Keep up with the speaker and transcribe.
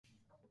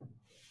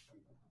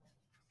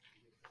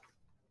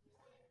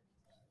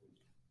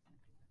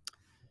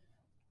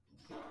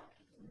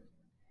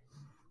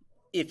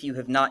If you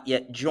have not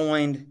yet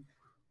joined,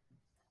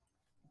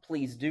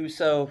 please do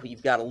so.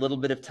 You've got a little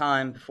bit of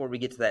time before we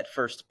get to that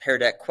first Pear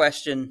Deck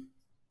question.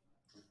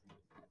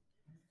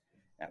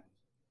 Now,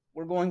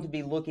 we're going to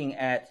be looking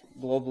at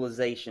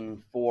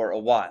globalization for a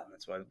while.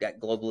 That's why we've got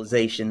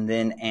globalization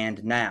then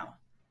and now.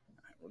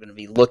 We're going to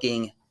be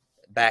looking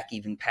back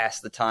even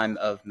past the time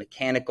of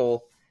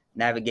mechanical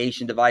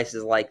navigation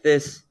devices like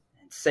this,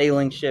 and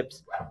sailing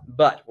ships,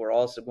 but we're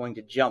also going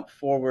to jump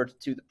forward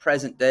to the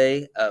present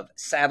day of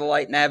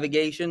satellite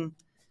navigation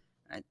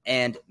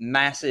and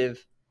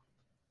massive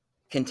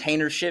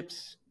container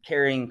ships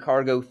carrying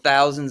cargo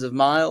thousands of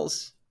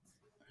miles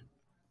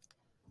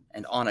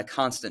and on a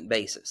constant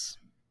basis.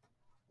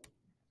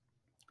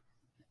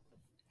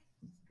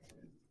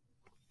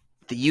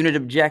 The unit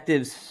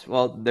objectives,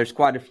 well, there's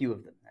quite a few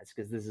of them. That's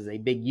because this is a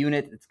big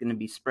unit. It's going to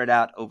be spread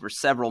out over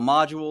several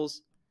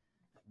modules.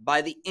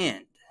 By the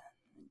end,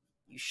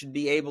 you should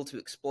be able to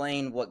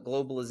explain what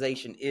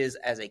globalization is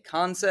as a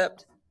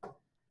concept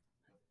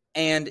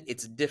and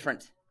its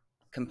different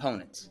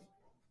components.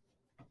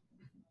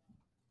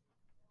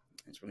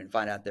 And so we're going to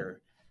find out there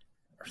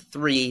are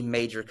three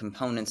major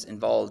components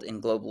involved in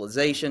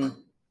globalization,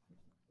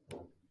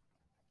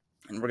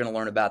 and we're going to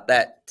learn about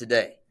that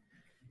today.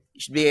 You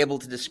should be able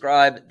to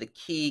describe the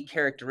key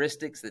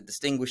characteristics that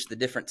distinguish the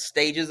different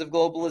stages of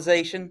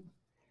globalization.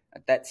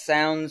 That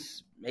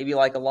sounds maybe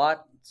like a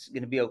lot. It's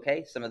going to be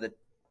okay. Some of the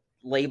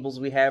labels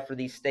we have for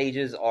these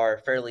stages are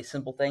fairly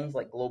simple things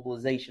like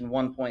globalization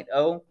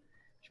 1.0,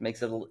 which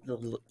makes it a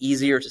little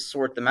easier to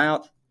sort them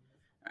out.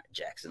 All right,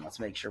 Jackson, let's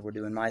make sure we're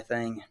doing my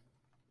thing.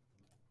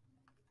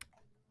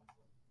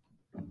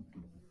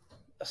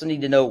 Also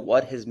need to know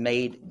what has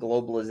made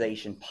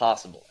globalization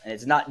possible. And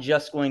it's not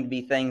just going to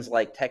be things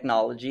like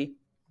technology,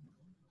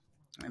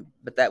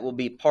 but that will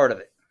be part of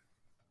it.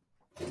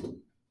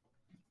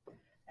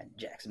 And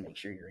Jackson, make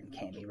sure you're in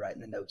Cami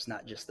writing the notes,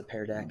 not just the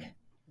Pear Deck.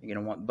 You're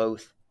going to want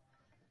both.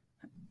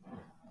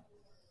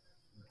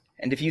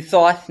 And if you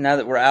thought, now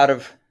that we're out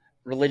of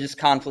religious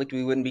conflict,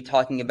 we wouldn't be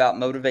talking about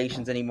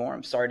motivations anymore,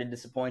 I'm sorry to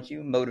disappoint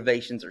you.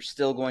 Motivations are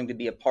still going to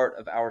be a part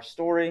of our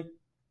story,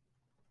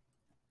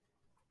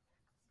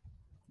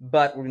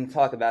 but we're going to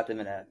talk about them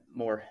in a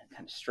more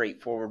kind of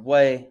straightforward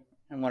way.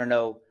 I want to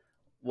know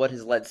what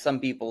has led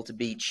some people to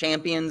be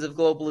champions of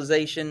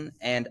globalization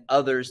and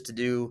others to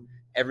do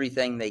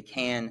everything they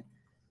can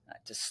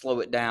to slow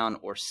it down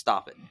or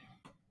stop it.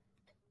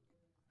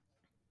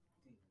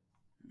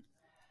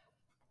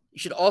 You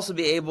should also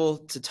be able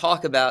to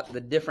talk about the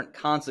different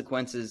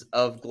consequences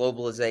of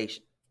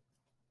globalization.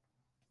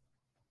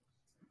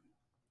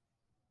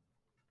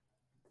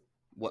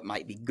 What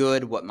might be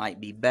good, what might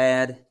be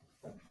bad,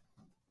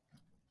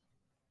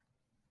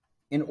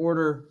 in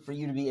order for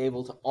you to be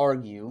able to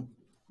argue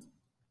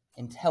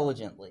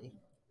intelligently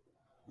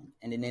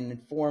and in an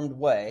informed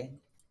way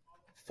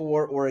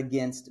for or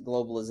against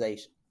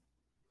globalization.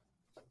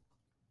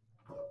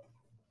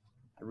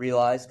 I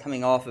realize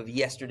coming off of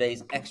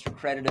yesterday's extra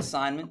credit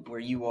assignment where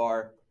you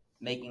are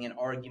making an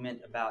argument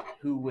about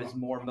who was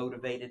more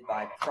motivated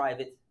by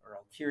private or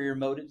ulterior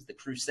motives, the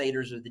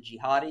Crusaders or the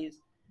jihadis,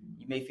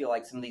 you may feel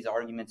like some of these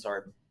arguments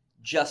are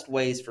just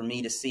ways for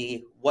me to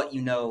see what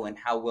you know and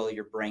how well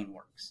your brain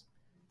works.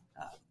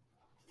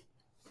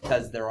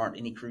 Because there aren't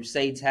any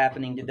crusades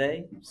happening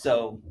today,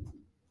 so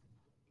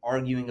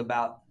arguing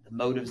about the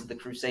motives of the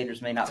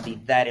Crusaders may not be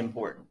that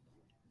important.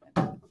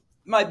 You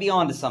might be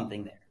onto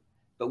something there.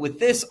 But with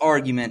this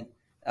argument,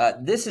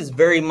 this is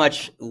very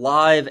much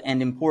live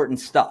and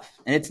important stuff.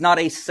 And it's not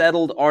a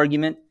settled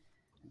argument.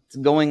 It's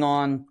going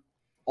on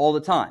all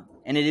the time.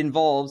 And it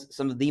involves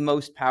some of the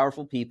most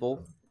powerful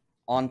people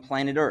on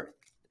planet Earth.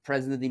 The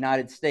President of the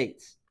United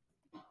States,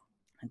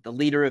 the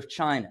leader of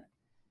China,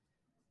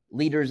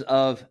 leaders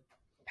of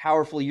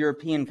powerful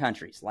European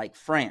countries like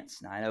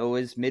France. Now, I know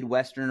as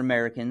Midwestern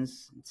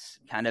Americans, it's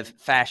kind of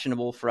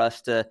fashionable for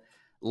us to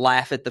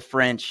laugh at the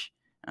French,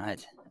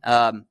 right?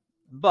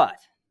 But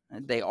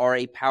they are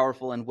a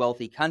powerful and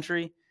wealthy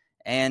country,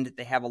 and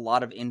they have a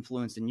lot of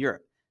influence in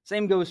Europe.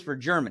 Same goes for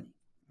Germany.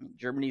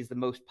 Germany is the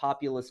most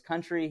populous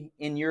country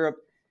in Europe.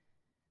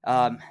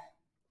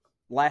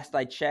 Last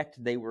I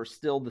checked, they were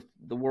still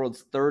the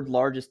world's third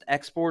largest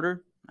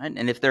exporter, right?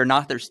 And if they're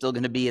not, they're still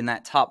going to be in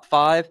that top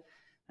 5.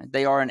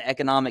 They are an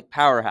economic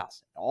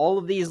powerhouse. All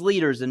of these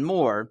leaders and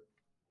more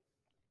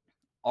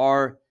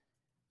are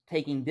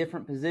taking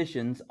different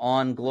positions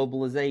on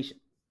globalization.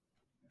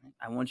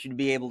 I want you to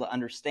be able to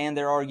understand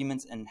their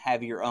arguments and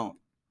have your own.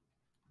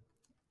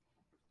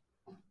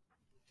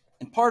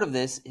 And part of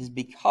this is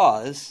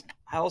because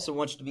I also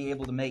want you to be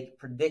able to make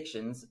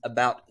predictions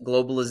about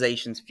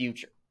globalization's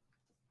future.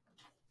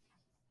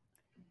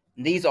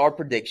 And these are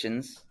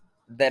predictions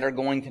that are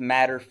going to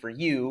matter for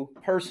you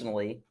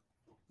personally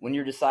when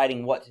you're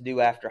deciding what to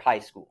do after high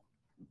school.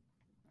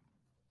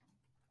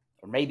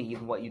 Or maybe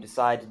even what you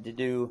decide to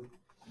do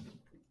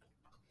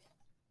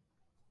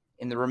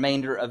in the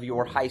remainder of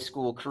your high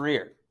school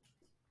career.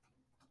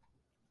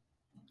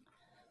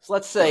 So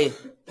let's say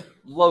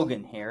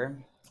Logan here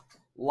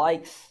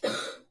likes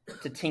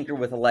to tinker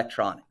with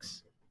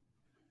electronics.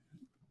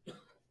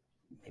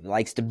 He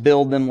likes to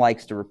build them,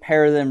 likes to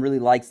repair them, really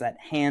likes that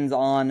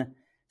hands-on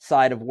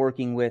side of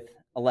working with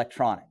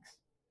electronics.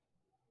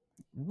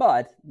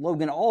 But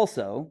Logan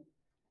also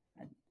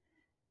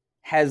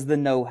has the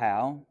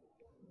know-how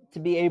to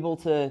be able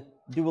to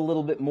do a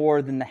little bit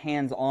more than the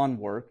hands-on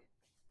work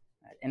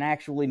and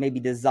actually maybe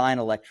design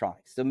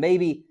electronics. So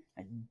maybe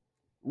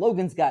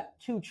Logan's got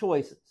two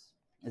choices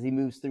as he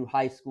moves through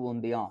high school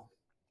and beyond.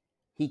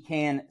 He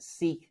can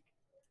seek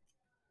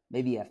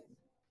maybe a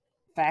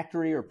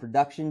factory or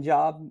production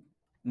job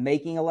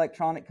making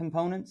electronic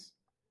components,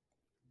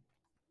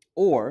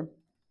 or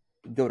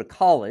go to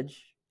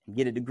college and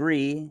get a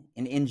degree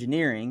in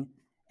engineering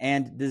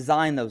and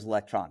design those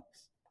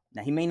electronics.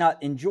 Now, he may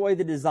not enjoy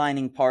the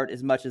designing part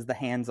as much as the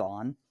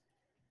hands-on,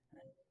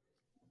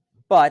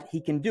 but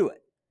he can do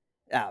it.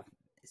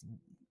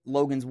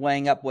 Logan's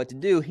weighing up what to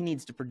do. He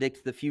needs to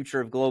predict the future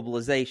of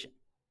globalization.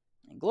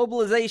 And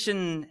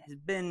globalization has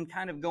been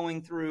kind of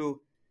going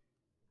through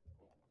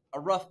a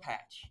rough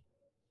patch.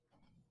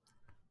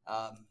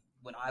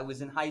 When I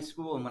was in high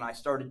school and when I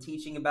started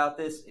teaching about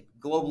this,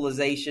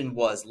 globalization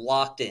was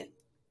locked in.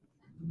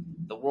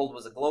 The world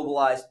was a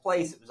globalized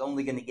place. It was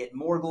only going to get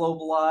more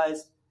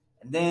globalized.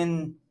 And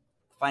then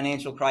the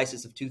financial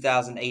crisis of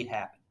 2008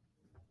 happened.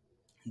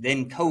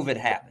 Then COVID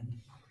happened.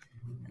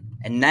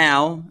 And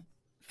now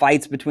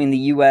fights between the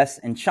U.S.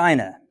 and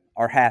China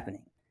are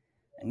happening.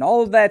 And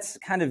all of that's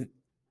kind of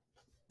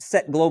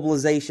set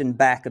globalization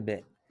back a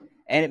bit.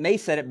 And it may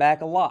set it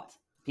back a lot.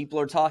 People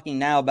are talking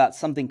now about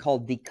something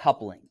called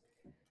decoupling,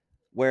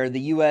 where the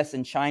U.S.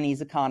 and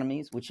Chinese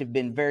economies, which have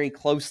been very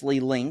closely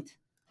linked,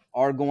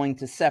 are going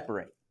to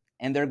separate.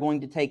 And they're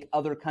going to take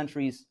other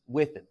countries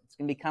with them. It's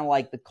going to be kind of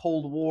like the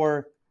Cold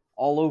War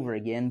all over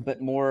again,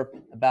 but more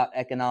about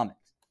economics.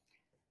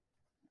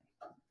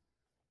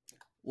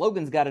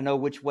 Logan's got to know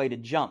which way to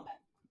jump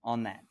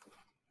on that.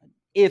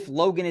 If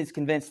Logan is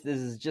convinced this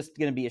is just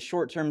going to be a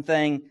short-term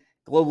thing,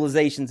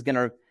 globalization's going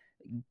to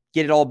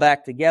get it all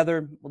back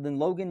together, well then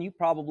Logan, you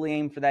probably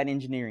aim for that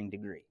engineering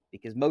degree,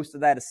 because most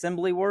of that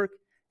assembly work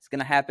is going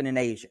to happen in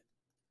Asia.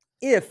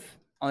 If,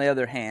 on the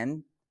other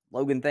hand,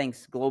 Logan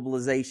thinks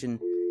globalization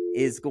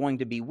is going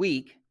to be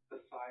weak,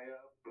 Messiah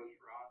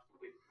Bushrod,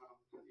 please come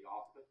to the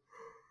office.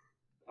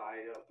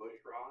 Messiah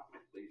Bushrod,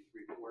 please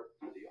report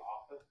to the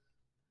office.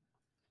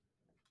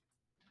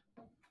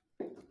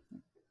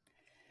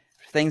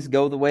 if things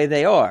go the way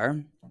they are,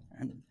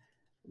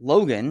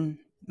 Logan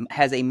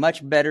has a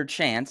much better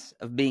chance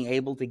of being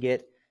able to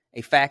get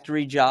a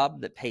factory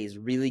job that pays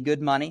really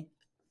good money,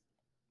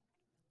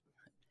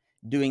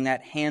 doing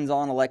that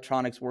hands-on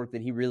electronics work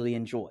that he really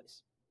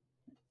enjoys,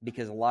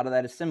 because a lot of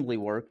that assembly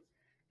work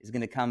is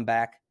going to come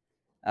back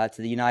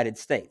to the United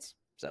States.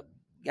 So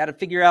you got to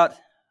figure out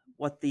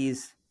what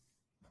these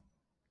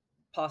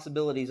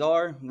possibilities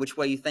are, which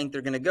way you think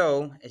they're going to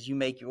go as you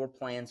make your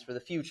plans for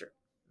the future.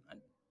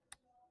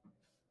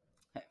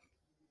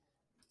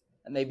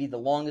 That may be the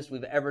longest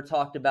we've ever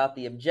talked about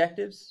the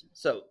objectives.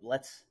 So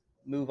let's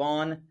move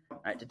on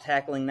to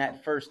tackling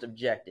that first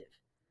objective.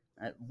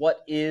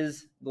 What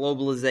is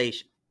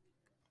globalization?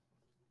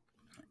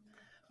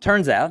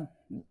 Turns out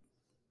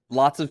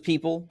lots of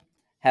people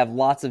have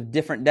lots of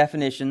different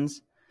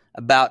definitions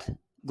about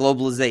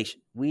globalization.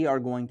 We are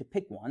going to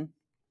pick one.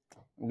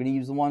 We're going to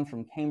use the one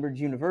from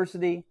Cambridge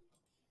University.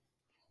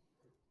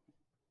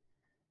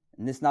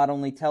 And this not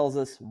only tells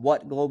us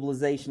what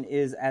globalization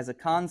is as a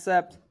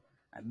concept,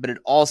 but it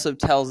also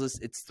tells us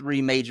its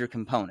three major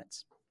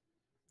components: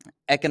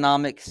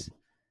 economics,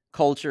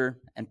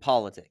 culture, and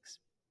politics.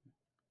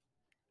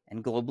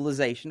 And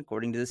globalization,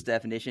 according to this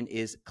definition,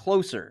 is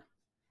closer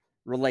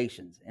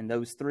relations in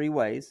those three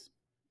ways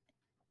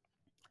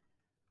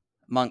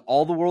among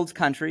all the world's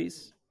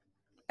countries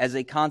as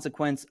a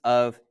consequence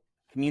of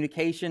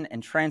communication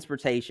and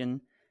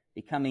transportation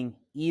becoming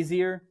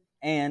easier,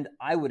 and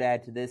I would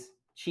add to this,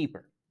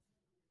 cheaper.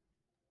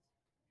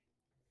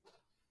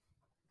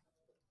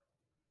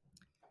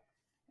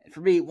 For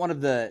me, one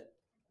of the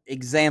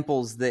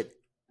examples that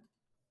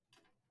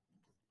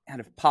kind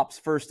of pops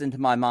first into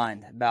my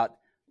mind about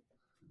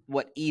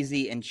what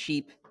easy and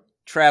cheap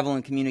travel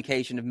and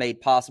communication have made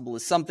possible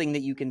is something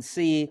that you can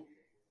see.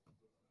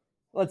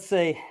 Let's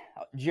say,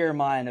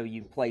 Jeremiah, I know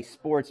you play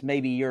sports.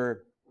 Maybe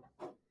you're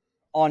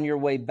on your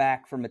way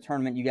back from a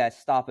tournament. You guys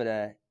stop at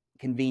a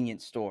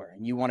convenience store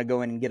and you want to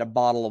go in and get a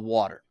bottle of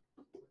water.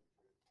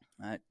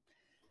 All right?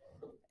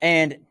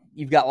 And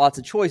you've got lots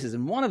of choices.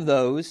 And one of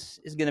those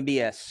is going to be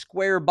a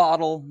square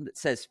bottle that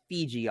says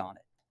Fiji on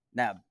it.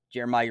 Now,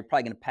 Jeremiah, you're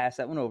probably going to pass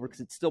that one over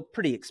because it's still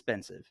pretty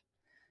expensive.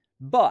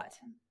 But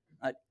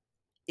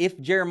if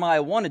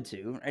Jeremiah wanted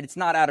to, right, it's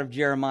not out of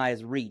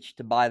Jeremiah's reach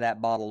to buy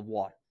that bottle of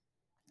water.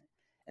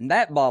 And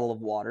that bottle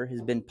of water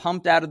has been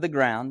pumped out of the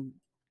ground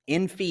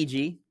in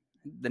Fiji.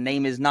 The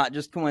name is not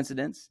just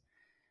coincidence,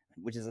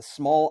 which is a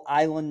small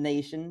island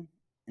nation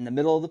in the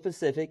middle of the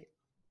Pacific.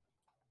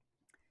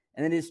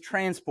 And it is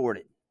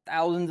transported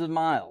thousands of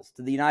miles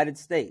to the United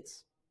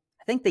States.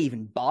 I think they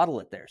even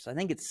bottle it there. So I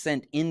think it's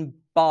sent in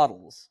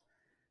bottles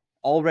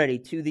already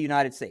to the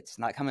United States. It's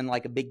not coming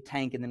like a big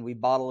tank and then we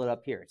bottle it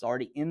up here. It's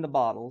already in the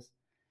bottles.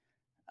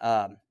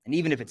 And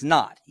even if it's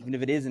not, even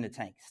if it is in a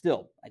tank,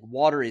 still, like,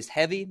 water is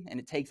heavy and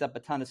it takes up a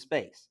ton of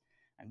space.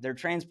 And they're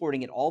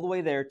transporting it all the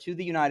way there to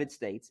the United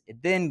States.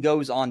 It then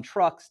goes on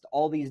trucks to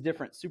all these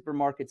different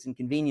supermarkets and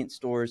convenience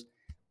stores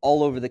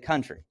all over the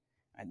country.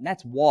 And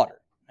that's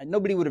water. And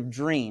nobody would have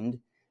dreamed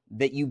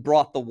that you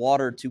brought the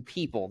water to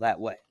people that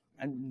way.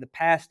 In the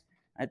past,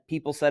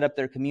 people set up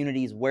their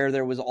communities where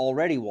there was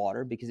already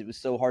water because it was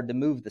so hard to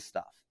move the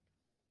stuff.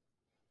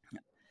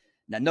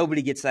 Now,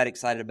 nobody gets that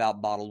excited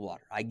about bottled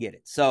water. I get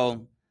it.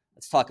 So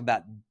let's talk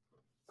about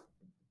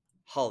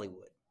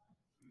Hollywood.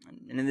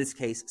 And in this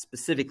case,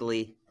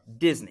 specifically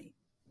Disney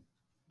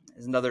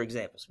is another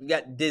example. So we've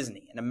got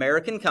Disney, an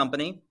American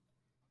company,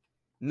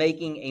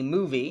 making a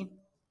movie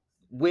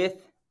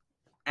with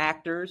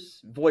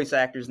actors, voice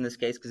actors in this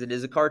case, because it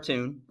is a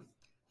cartoon,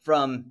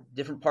 from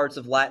different parts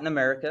of Latin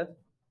America,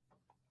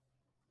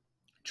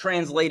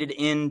 translated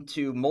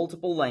into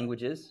multiple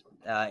languages.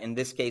 In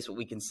this case, what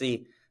we can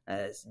see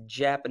is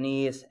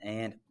Japanese,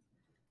 and I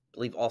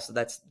believe also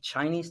that's the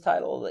Chinese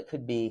title. That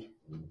could be,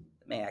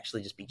 it may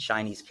actually just be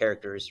Chinese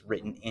characters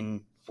written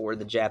in for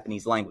the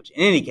Japanese language.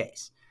 In any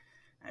case,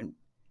 an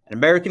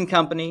American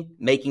company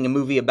making a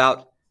movie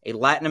about a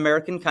Latin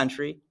American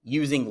country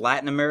using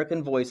Latin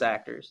American voice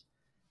actors,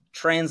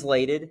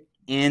 translated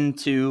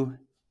into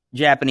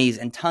Japanese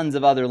and tons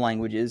of other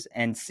languages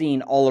and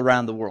seen all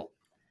around the world.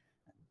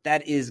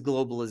 That is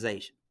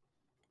globalization.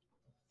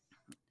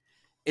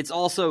 It's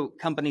also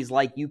companies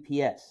like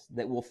UPS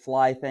that will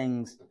fly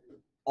things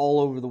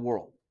all over the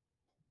world.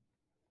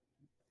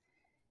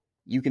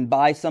 You can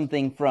buy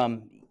something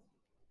from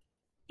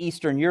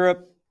Eastern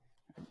Europe.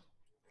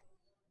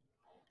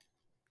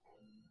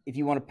 If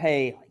you want to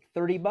pay like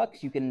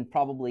 $30, you can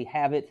probably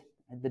have it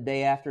the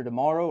day after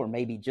tomorrow, or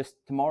maybe just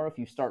tomorrow if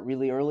you start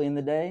really early in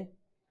the day.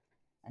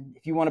 And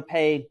if you want to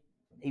pay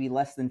maybe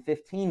less than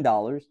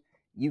 $15,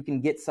 you can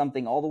get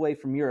something all the way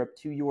from Europe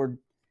to your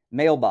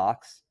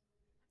mailbox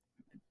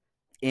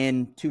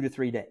in 2 to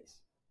 3 days.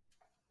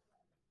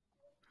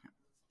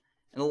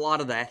 And a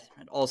lot of that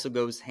also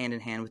goes hand in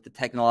hand with the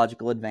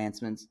technological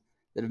advancements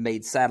that have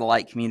made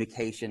satellite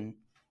communication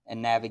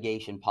and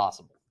navigation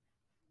possible.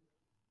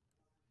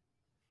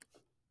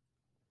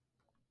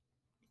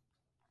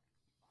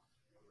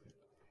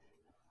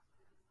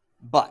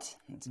 But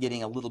it's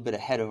getting a little bit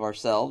ahead of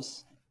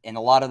ourselves, and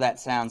a lot of that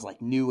sounds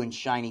like new and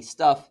shiny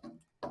stuff.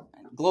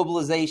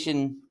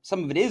 Globalization,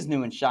 some of it is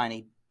new and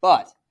shiny,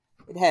 but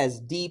it has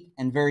deep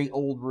and very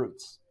old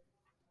roots.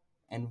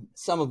 And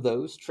some of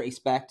those trace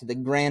back to the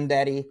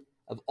granddaddy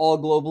of all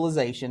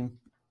globalization,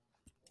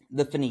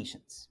 the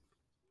Phoenicians.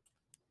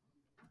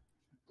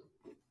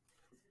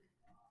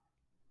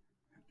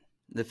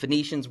 The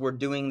Phoenicians were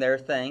doing their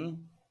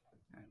thing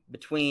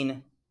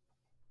between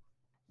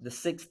the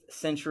 6th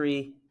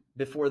century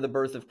before the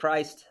birth of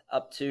Christ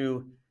up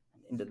to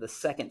into the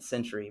 2nd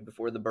century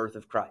before the birth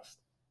of Christ.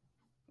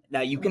 Now,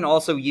 you can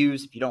also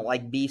use, if you don't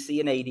like BC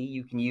and AD,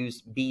 you can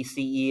use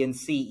BCE and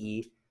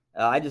CE.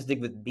 I just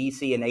dig with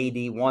BC and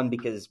AD, one,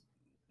 because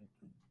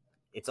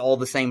it's all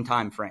the same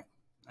time frame.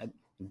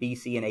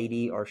 BC and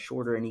AD are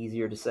shorter and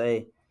easier to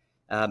say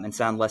and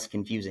sound less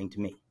confusing to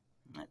me.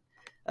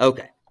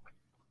 Okay.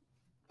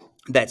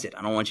 That's it.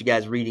 I don't want you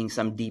guys reading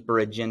some deeper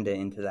agenda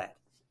into that.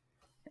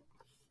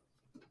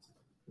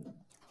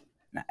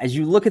 Now, as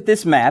you look at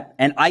this map,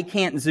 and I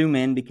can't zoom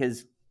in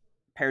because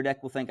Pear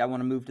Deck will think I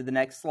want to move to the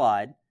next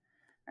slide,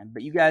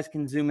 but you guys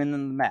can zoom in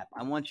on the map.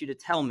 I want you to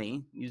tell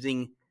me,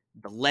 using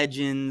the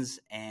legends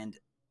and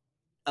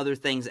other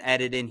things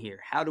added in here,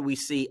 how do we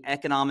see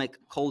economic,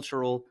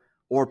 cultural,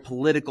 or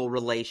political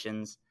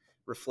relations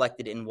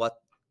reflected in what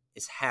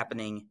is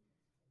happening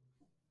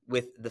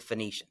with the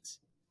Phoenicians?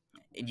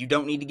 And you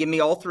don't need to give me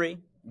all three,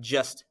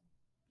 just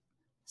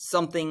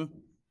something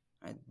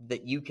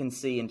that you can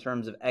see in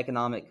terms of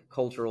economic,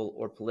 cultural,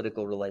 or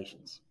political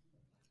relations.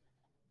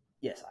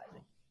 Yes,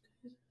 Isaac.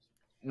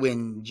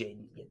 When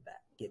Jaden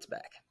gets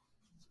back.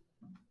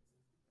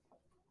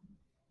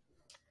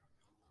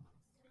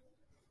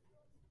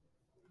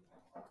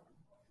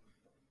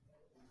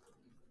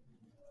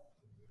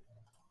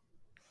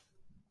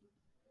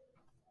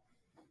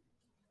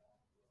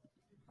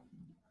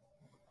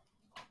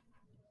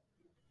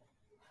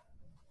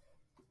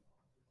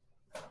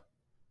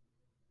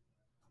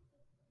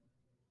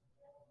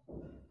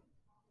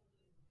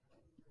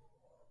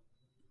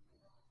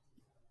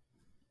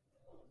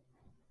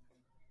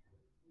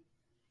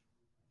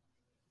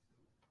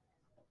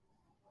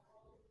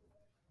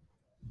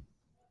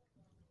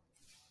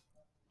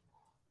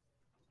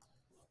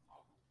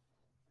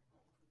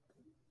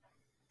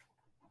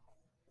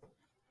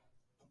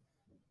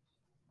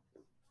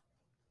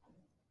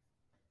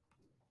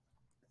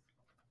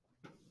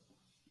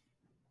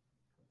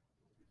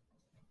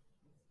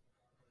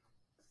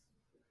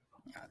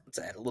 Let's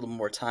add a little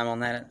more time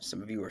on that.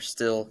 Some of you are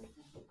still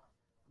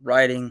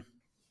writing.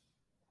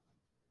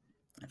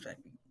 In fact,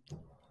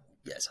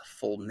 yes, a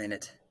full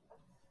minute.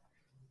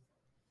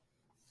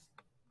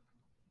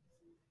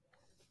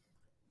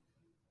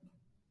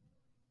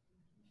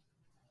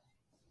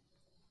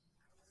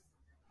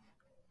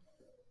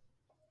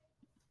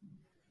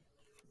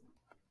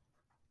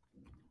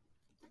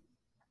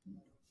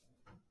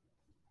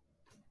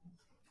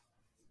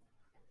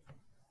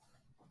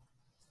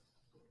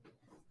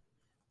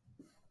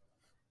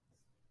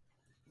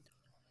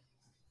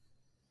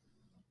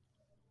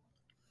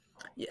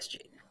 Yes,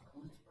 Jade.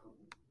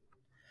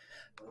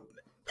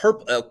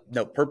 Purple.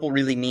 No, purple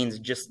really means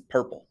just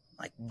purple,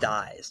 like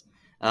dyes.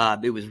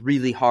 It was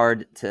really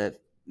hard to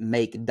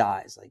make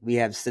dyes. Like we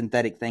have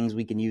synthetic things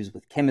we can use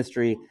with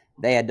chemistry.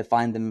 They had to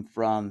find them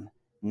from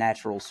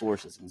natural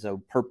sources, and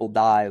so purple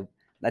dye.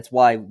 That's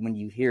why when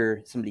you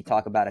hear somebody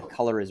talk about a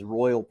color as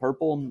royal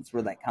purple, that's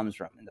where that comes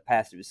from. In the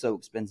past, it was so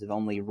expensive,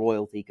 only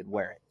royalty could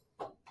wear it.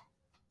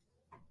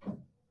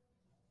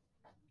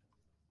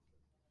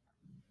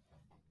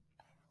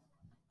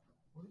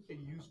 What did they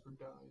use for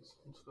dyes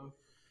and stuff?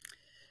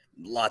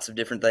 Lots of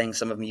different things.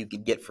 Some of them you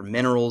could get from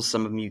minerals.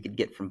 Some of them you could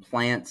get from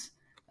plants.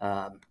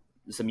 All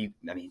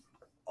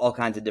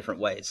kinds of different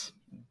ways.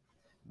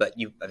 But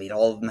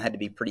all of them had to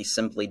be pretty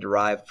simply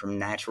derived from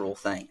natural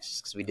things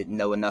because we didn't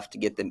know enough to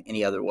get them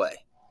any other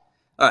way.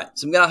 All right,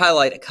 so I'm going to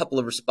highlight a couple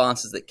of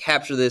responses that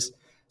capture this.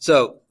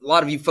 So a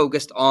lot of you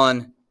focused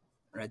on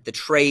the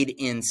trade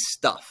in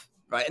stuff,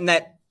 right? And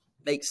that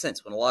makes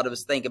sense. When a lot of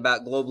us think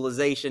about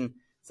globalization,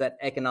 it's that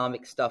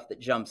economic stuff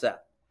that jumps out,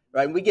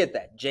 right? And we get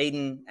that.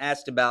 Jaden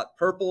asked about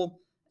purple.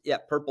 Yeah,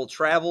 purple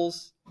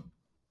travels.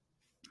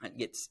 It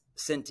gets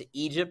sent to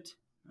Egypt.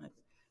 Right?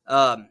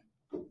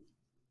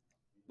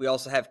 We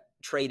also have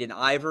trade in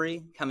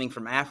ivory coming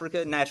from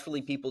Africa.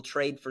 Naturally, people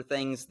trade for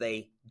things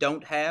they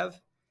don't have.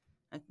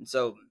 And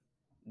so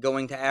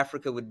going to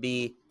Africa would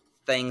be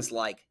things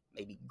like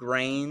maybe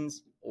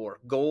grains or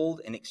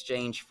gold in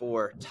exchange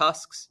for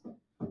tusks.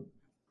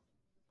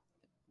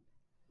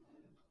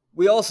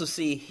 We also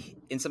see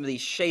in some of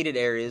these shaded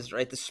areas,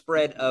 right, the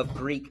spread of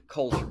Greek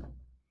culture.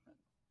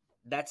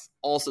 That's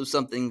also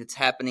something that's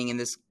happening in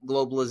this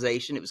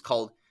globalization. It was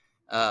called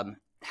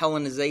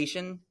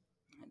Hellenization,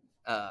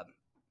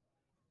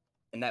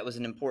 and that was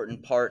an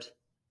important part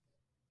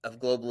of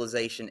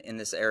globalization in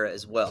this era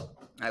as well.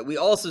 Right, we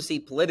also see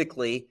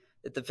politically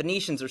that the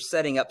Phoenicians are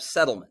setting up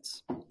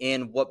settlements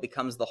in what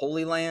becomes the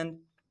Holy Land,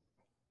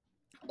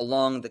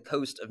 along the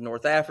coast of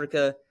North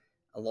Africa,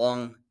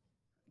 along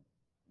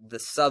the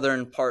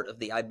southern part of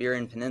the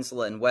Iberian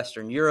Peninsula in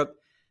Western Europe.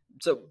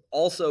 So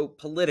also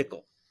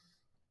political.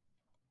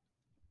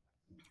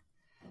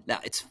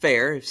 Now, it's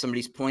fair if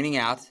somebody's pointing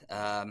out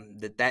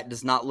that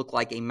does not look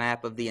like a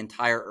map of the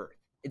entire Earth.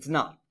 It's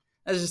not.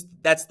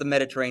 That's the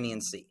Mediterranean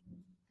Sea.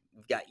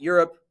 We've got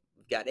Europe,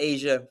 we've got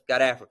Asia, we've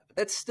got Africa. But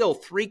that's still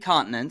 3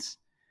 continents.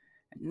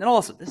 And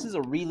also, this is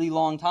a really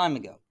long time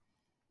ago.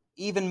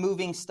 Even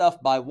moving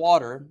stuff by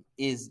water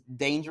is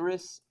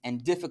dangerous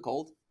and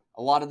difficult.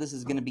 A lot of this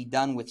is going to be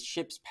done with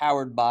ships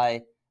powered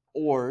by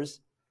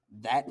oars.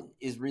 That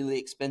is really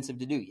expensive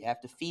to do. You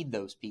have to feed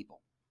those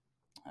people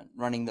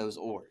running those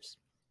oars.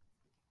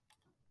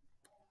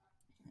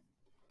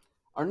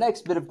 Our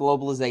next bit of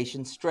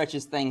globalization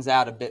stretches things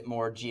out a bit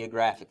more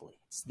geographically.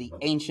 It's the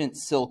ancient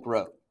Silk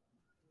Road.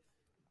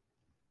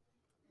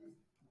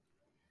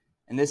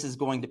 And this is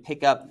going to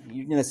pick up,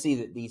 you're going to see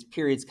that these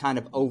periods kind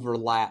of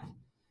overlap.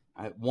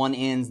 One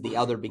ends, the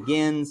other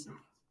begins.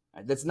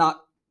 That's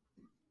not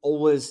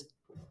always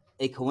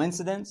a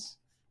coincidence,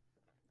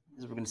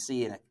 as we're going to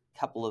see in a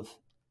couple of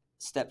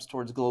steps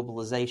towards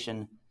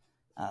globalization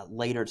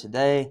later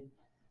today.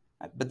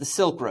 But the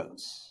Silk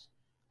Roads.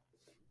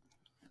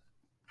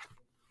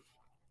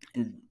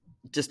 And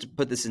just to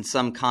put this in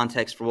some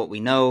context for what we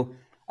know,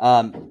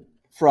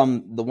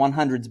 from the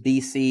 100s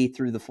BC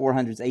through the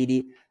 400s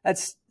AD,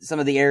 that's some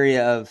of the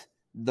area of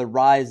the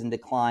rise and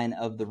decline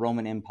of the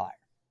Roman Empire.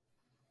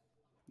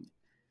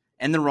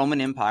 And the Roman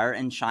Empire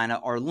and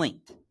China are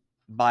linked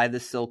by the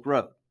Silk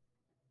Road.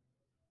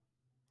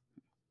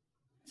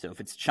 So if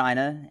it's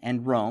China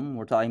and Rome,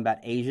 we're talking about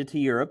Asia to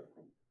Europe.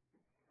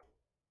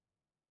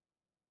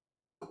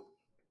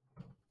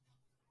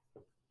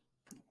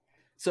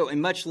 So a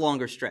much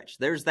longer stretch.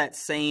 There's that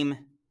same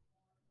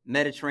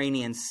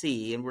Mediterranean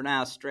Sea, and we're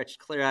now stretched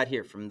clear out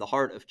here from the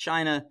heart of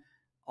China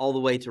all the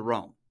way to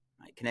Rome,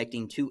 right,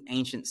 connecting 2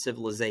 ancient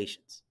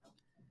civilizations.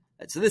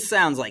 So this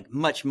sounds like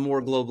much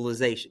more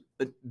globalization,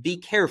 but be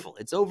careful.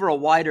 It's over a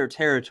wider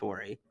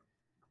territory,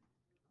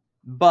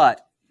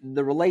 but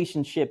the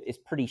relationship is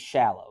pretty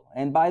shallow.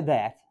 And by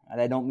that,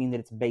 I don't mean that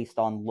it's based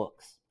on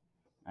looks.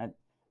 Right?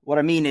 What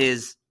I mean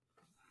is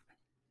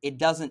it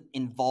doesn't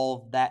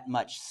involve that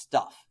much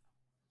stuff,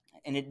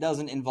 and it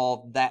doesn't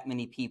involve that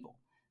many people.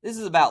 This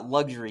is about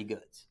luxury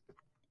goods.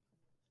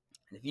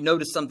 And if you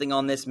notice something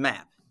on this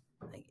map,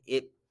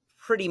 it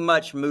pretty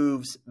much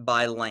moves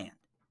by land.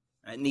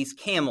 Right? And these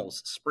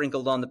camels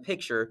sprinkled on the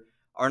picture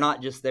are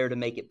not just there to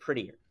make it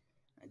prettier.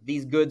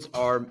 These goods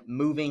are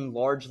moving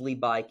largely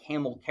by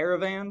camel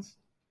caravans.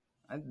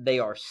 They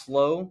are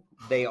slow.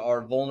 They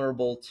are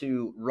vulnerable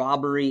to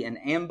robbery and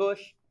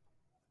ambush.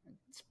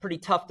 It's pretty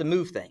tough to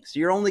move things. So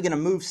you're only going to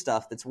move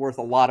stuff that's worth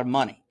a lot of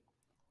money.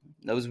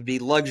 Those would be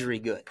luxury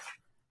goods.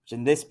 Which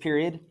in this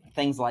period,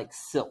 things like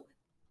silk.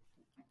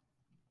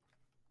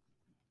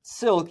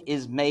 Silk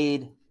is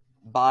made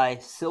by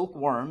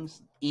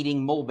silkworms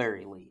eating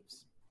mulberry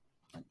leaves.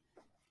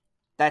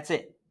 That's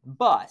it.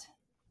 But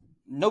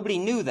nobody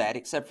knew that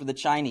except for the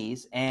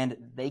Chinese, and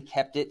they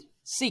kept it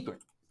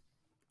secret.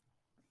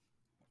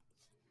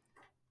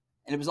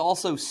 And it was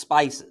also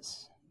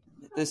spices.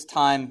 At this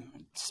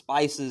time,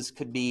 spices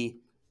could be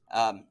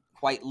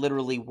quite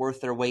literally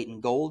worth their weight in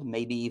gold,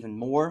 maybe even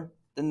more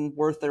than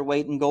worth their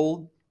weight in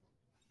gold.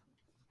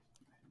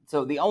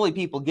 So the only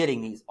people getting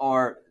these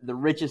are the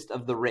richest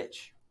of the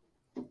rich.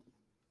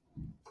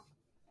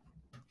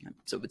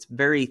 So it's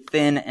very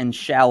thin and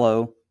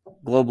shallow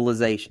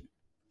globalization.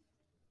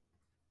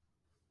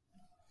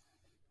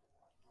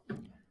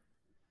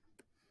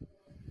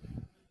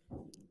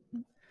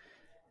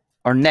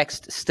 Our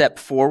next step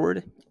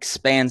forward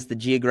expands the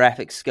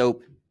geographic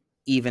scope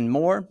even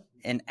more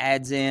and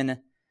adds in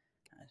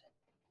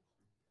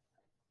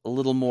a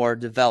little more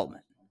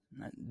development.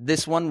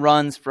 This one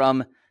runs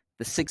from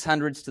the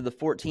 600s to the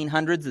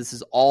 1400s. This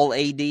is all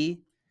AD.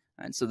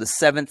 And so the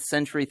 7th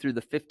century through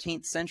the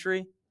 15th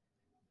century.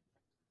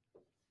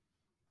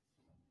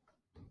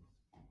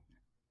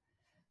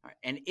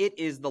 And it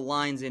is the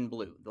lines in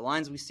blue. The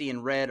lines we see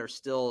in red are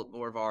still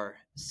more of our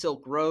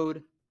Silk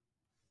Road.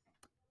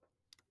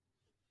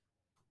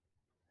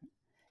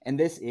 And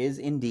this is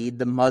indeed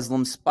the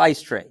Muslim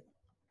spice trade.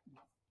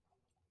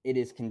 It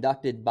is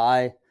conducted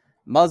by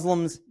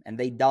Muslims, and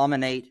they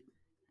dominate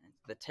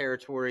the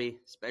territory,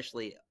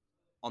 especially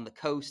on the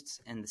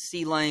coasts and the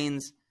sea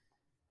lanes.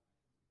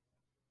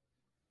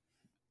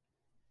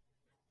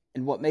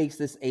 And what makes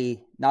this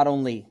a not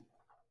only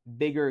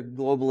bigger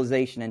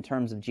globalization in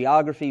terms of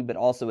geography, but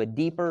also a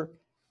deeper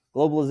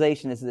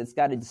globalization is that it's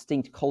got a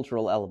distinct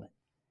cultural element.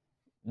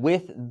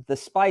 With the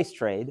spice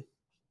trade,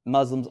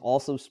 Muslims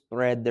also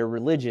spread their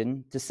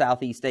religion to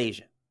Southeast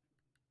Asia,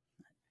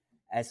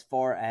 as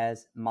far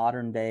as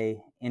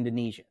modern-day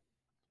Indonesia.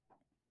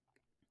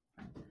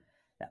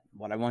 Now,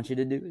 what I want you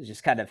to do is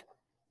just kind of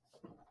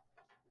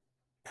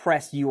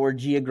press your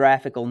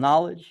geographical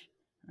knowledge.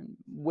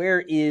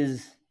 Where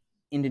is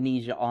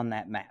Indonesia on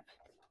that map?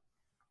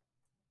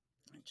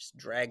 Just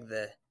drag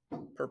the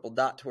purple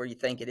dot to where you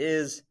think it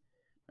is.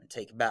 I'm going to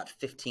take about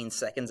 15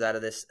 seconds out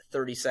of this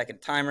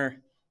 30-second timer.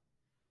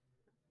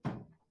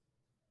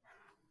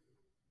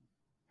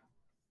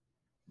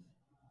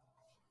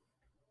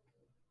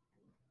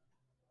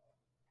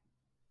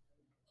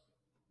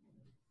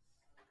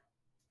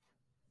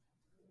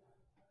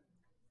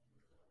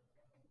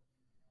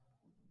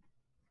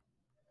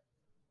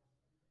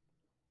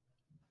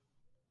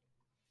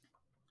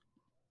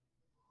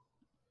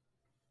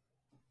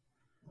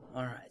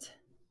 All right.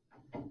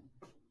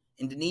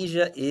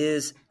 Indonesia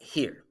is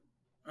here.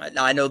 All right,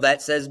 now, I know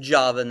that says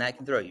Java, and that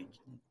can throw you.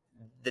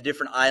 The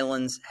different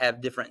islands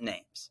have different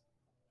names.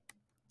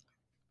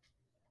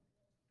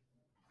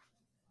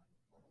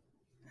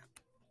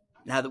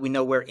 Now that we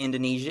know where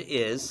Indonesia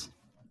is,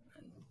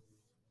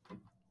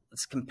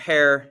 let's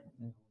compare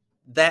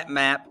that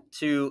map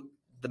to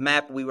the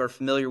map we were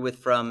familiar with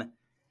from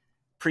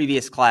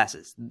previous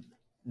classes.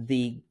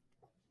 The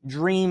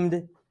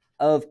dreamed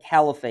of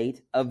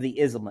caliphate of the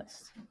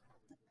Islamists.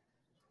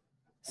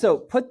 So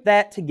put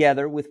that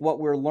together with what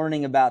we're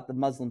learning about the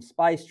Muslim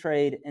spice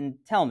trade and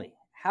tell me,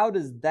 how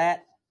does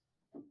that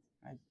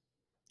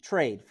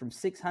trade from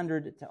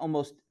 600 to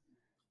almost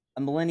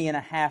a millennia and a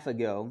half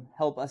ago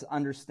help us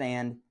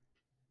understand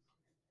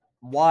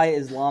why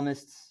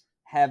Islamists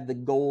have the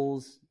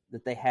goals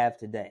that they have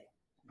today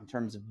in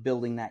terms of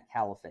building that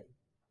caliphate?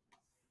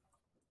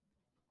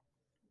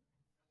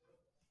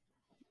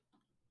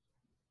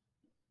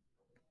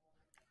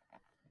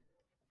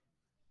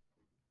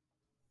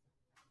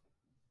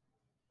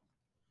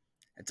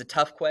 It's a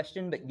tough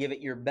question, but give it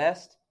your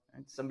best.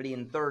 Somebody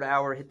in third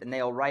hour hit the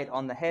nail right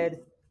on the head.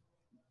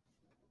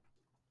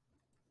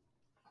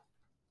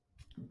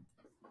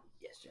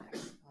 Yes, Jack.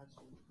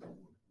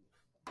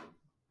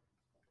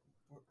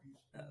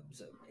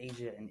 So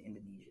Asia and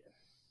Indonesia.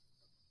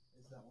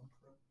 Is that one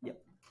correct?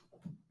 Yep.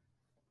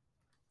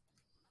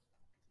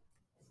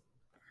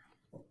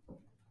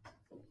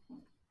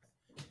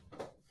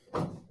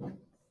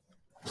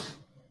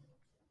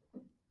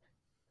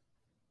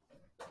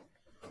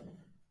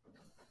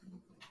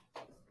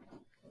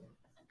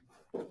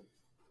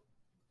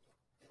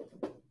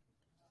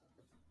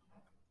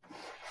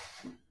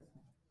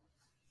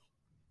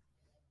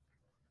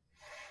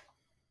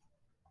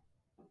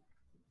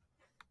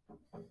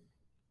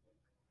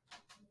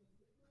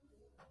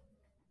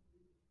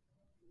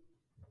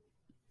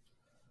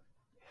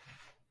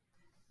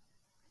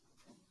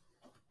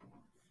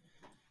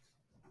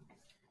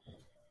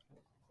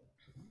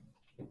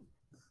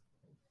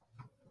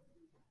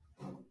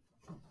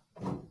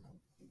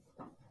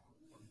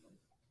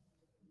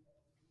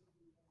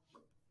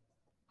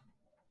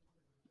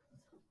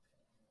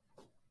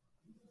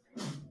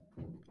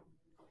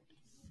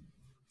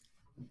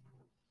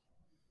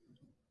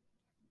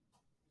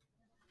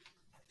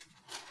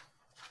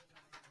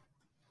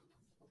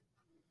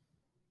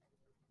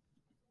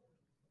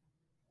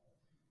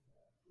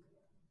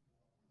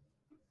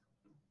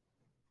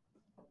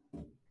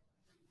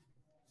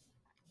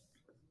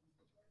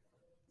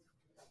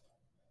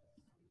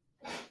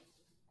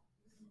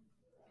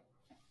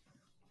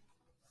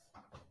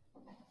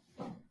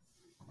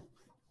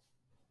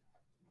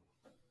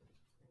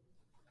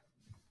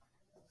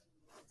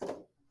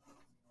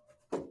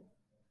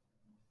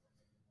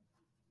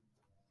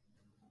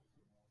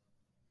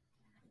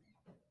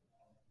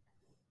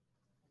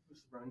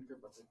 Mr. Brown, care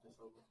if I take this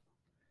over?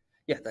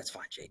 Yeah, that's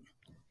fine, Jaden.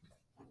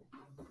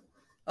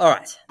 All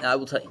right, now I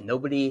will tell you,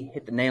 nobody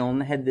hit the nail on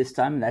the head this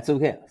time, and that's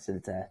okay. So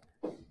it's a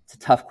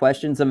tough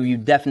question. Some of you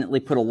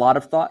definitely put a lot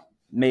of thought.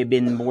 May have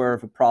been more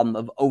of a problem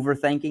of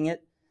overthinking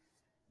it.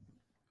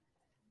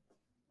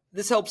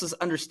 This helps us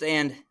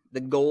understand the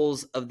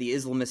goals of the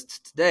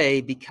Islamists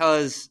today,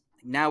 because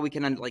now we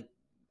can,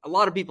 a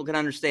lot of people can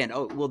understand,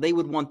 oh, well, they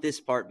would want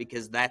this part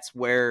because that's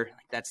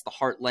the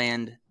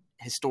heartland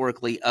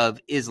historically of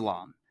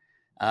Islam.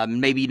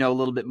 Maybe you know a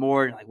little bit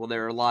more, well,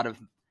 there are a lot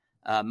of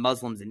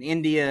Muslims in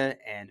India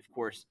and, of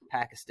course,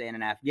 Pakistan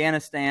and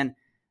Afghanistan.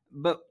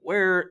 But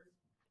where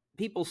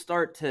people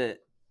start to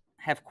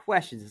have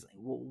questions is,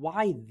 well,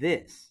 why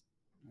this?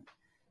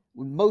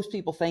 When most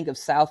people think of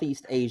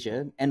Southeast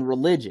Asia and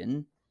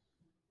religion,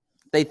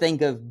 they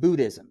think of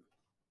Buddhism.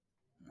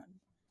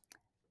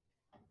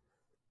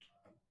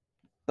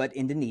 But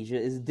Indonesia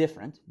is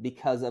different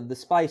because of the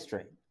spice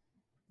trade.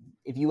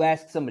 If you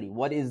ask somebody,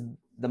 what is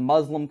the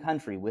Muslim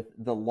country with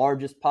the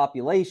largest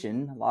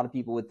population, a lot of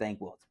people would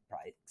think, well, it's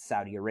probably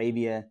Saudi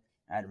Arabia,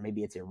 or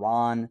maybe it's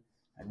Iran,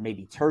 or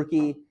maybe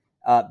Turkey.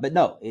 But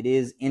no, it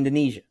is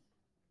Indonesia.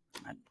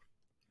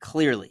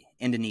 Clearly,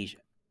 Indonesia.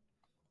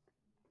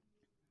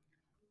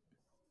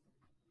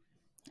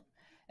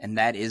 And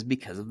that is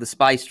because of the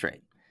spice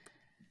trade.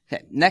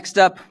 Okay, next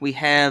up, we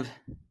have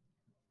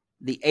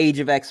the age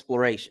of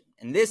exploration.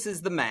 And this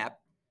is the map,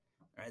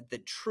 right,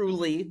 that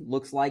truly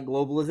looks like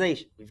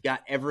globalization. We've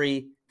got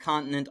every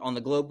continent on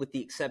the globe with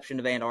the exception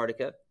of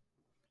Antarctica.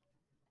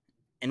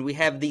 And we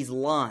have these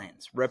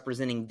lines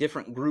representing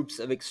different groups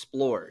of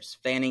explorers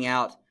fanning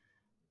out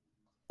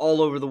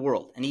all over the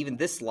world. And even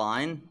this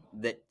line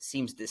that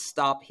seems to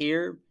stop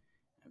here,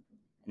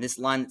 and this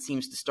line that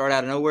seems to start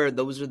out of nowhere,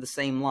 those are the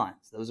same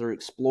lines. Those are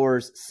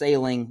explorers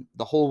sailing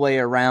the whole way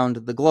around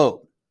the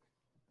globe.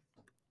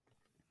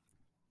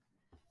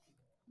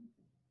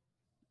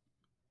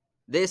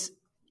 This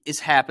is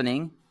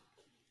happening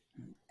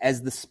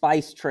as the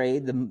spice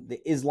trade, the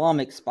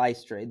Islamic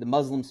spice trade, the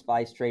Muslim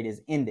spice trade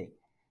is ending.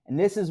 And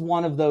this is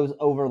one of those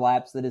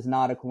overlaps that is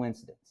not a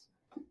coincidence.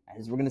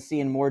 As we're going to see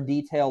in more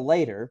detail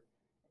later,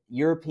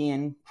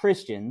 European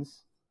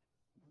Christians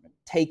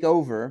take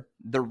over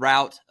the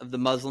route of the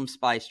Muslim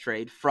spice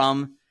trade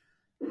from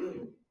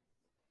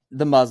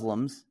the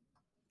Muslims,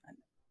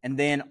 and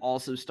then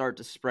also start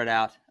to spread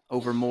out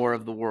over more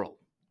of the world.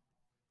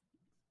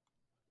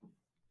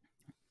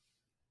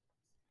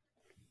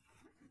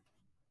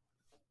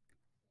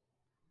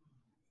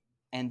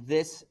 And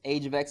this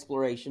age of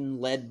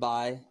exploration, led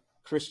by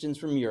Christians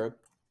from Europe,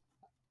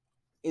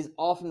 is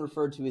often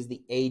referred to as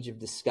the age of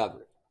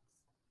discovery.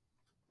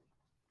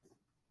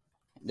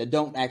 Now,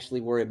 don't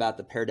actually worry about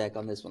the pear deck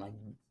on this one. I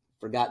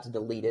forgot to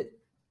delete it.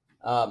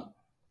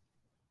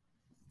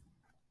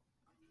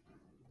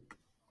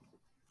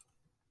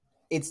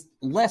 It's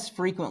less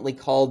frequently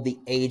called the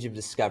age of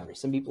discovery.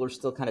 Some people are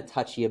still kind of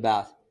touchy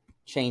about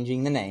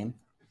changing the name.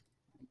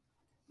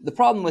 The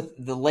problem with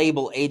the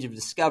label age of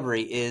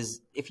discovery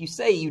is if you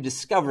say you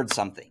discovered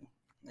something,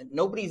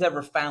 nobody's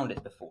ever found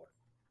it before.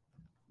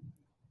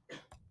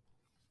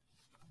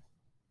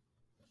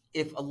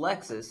 If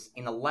Alexis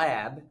in a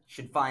lab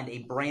should find a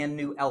brand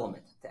new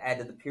element to add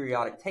to the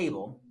periodic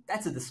table,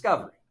 that's a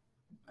discovery.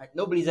 Right?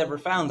 Nobody's ever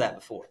found that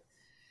before.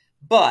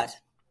 But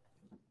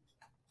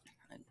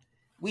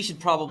we should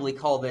probably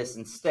call this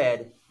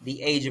instead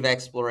the age of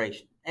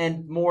exploration.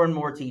 And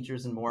more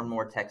teachers and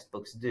more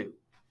textbooks do.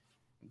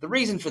 The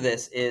reason for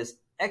this is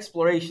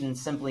exploration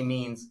simply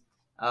means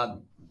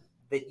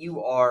that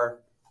you are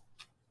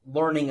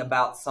learning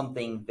about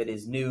something that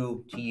is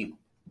new to you.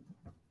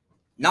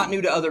 Not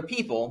new to other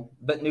people,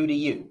 but new to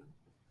you.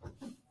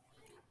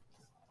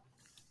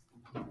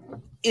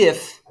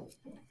 If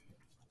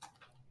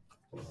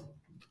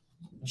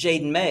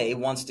Jaden May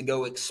wants to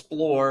go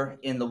explore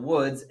in the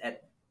woods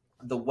at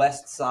the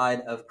west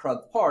side of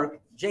Krug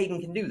Park, Jaden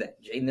can do that.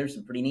 Jaden, there's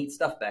some pretty neat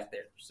stuff back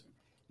there. Some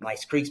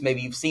nice creeks.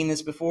 Maybe you've seen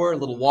this before. A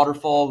little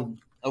waterfall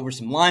over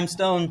some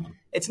limestone.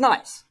 It's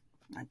nice.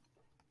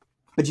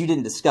 But you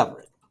didn't discover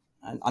it.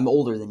 I'm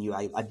older than you.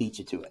 I beat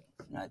you to it.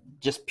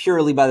 Just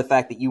purely by the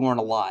fact that you weren't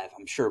alive,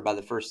 I'm sure, by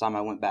the first time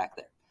I went back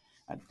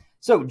there.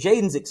 So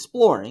Jaden's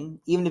exploring,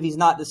 even if he's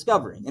not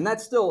discovering. And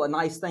that's still a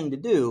nice thing to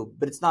do,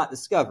 but it's not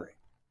discovering.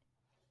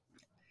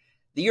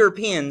 The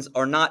Europeans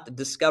are not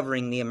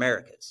discovering the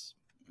Americas.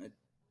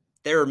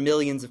 There are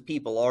millions of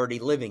people already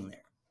living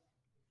there.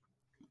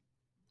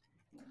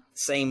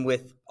 Same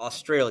with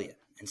Australia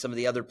and some of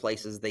the other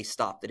places they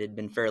stopped that had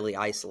been fairly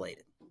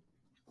isolated.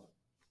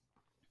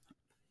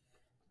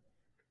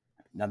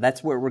 Now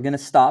that's where we're going to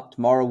stop.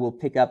 Tomorrow we'll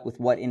pick up with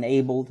what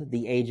enabled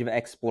the age of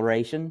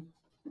exploration.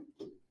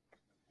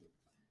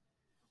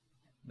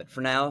 But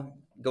for now,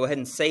 go ahead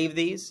and save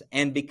these.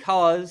 And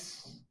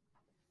because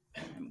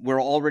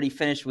we're already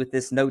finished with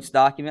this notes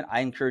document, I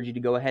encourage you to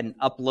go ahead and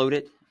upload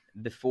it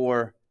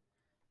before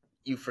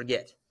you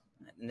forget.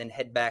 And then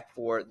head back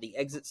for the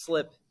exit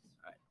slip.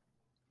 All right.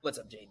 What's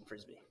up, Jaden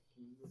Frisbee?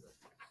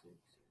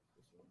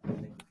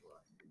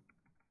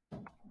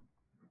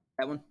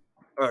 That one?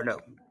 Or no.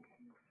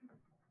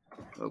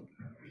 Oh,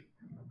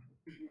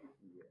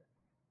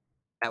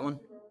 that one?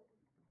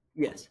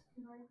 Yes.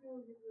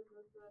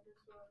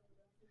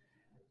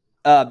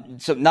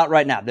 So not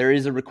right now. There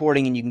is a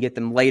recording, and you can get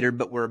them later.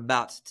 But we're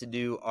about to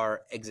do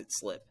our exit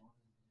slip.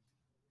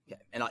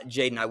 Okay. And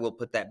Jaden, I will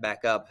put that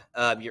back up.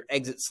 Your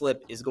exit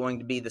slip is going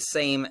to be the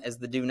same as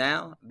the do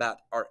now about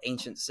our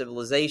ancient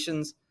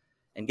civilizations.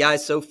 And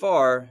guys, so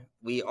far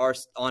we are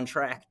on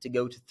track to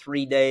go to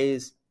 3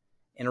 days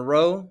in a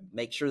row.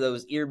 Make sure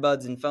those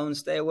earbuds and phones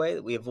stay away.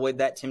 That we avoid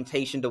that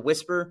temptation to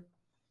whisper.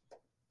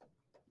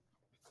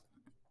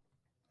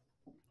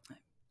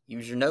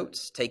 Use your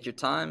notes. Take your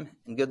time,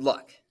 and good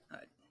luck.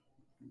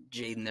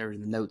 Jaden, there are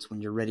the notes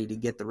when you're ready to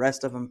get the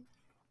rest of them.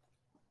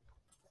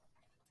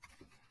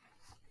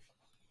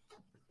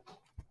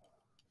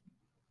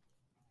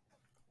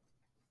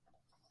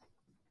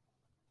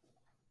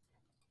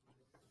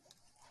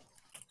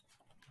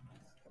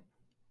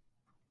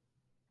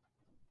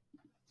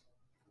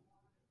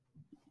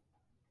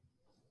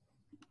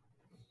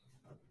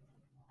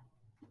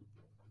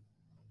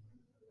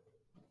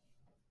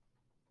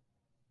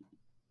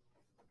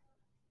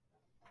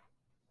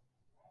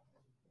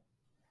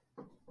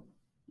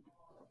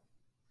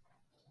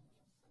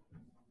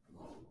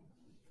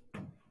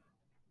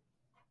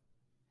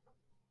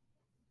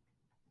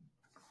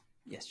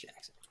 Yes,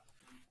 Jackson.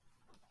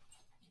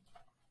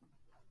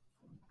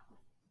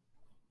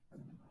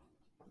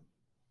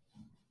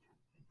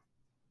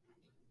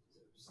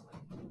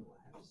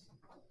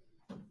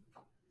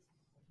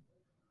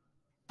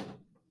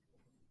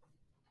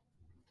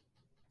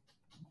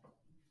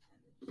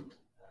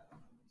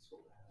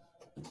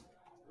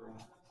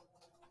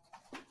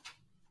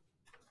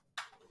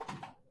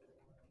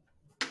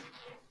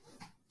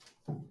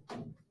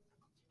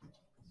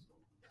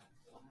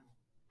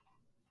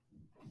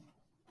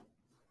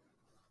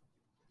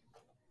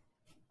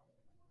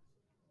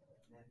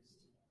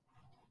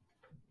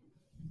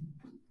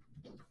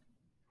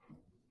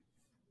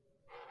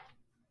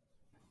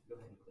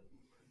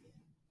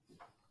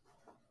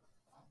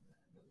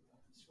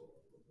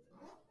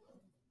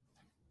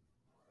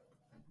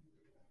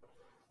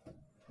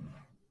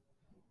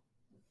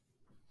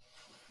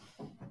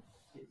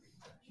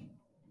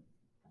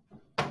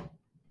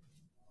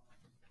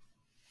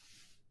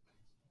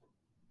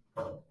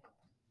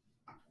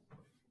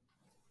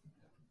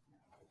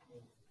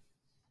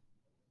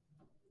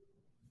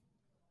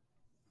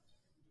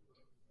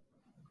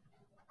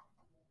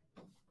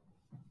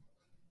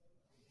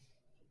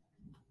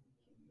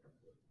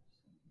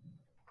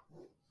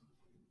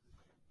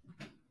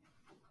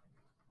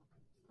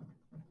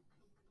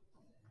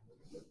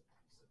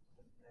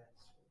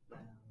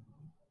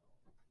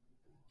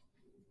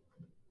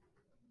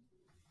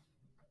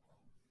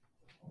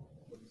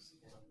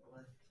 Go ahead and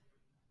click.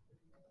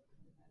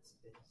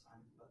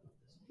 Sign button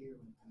disappear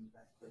when it comes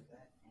back. Click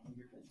that, and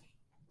you're finished.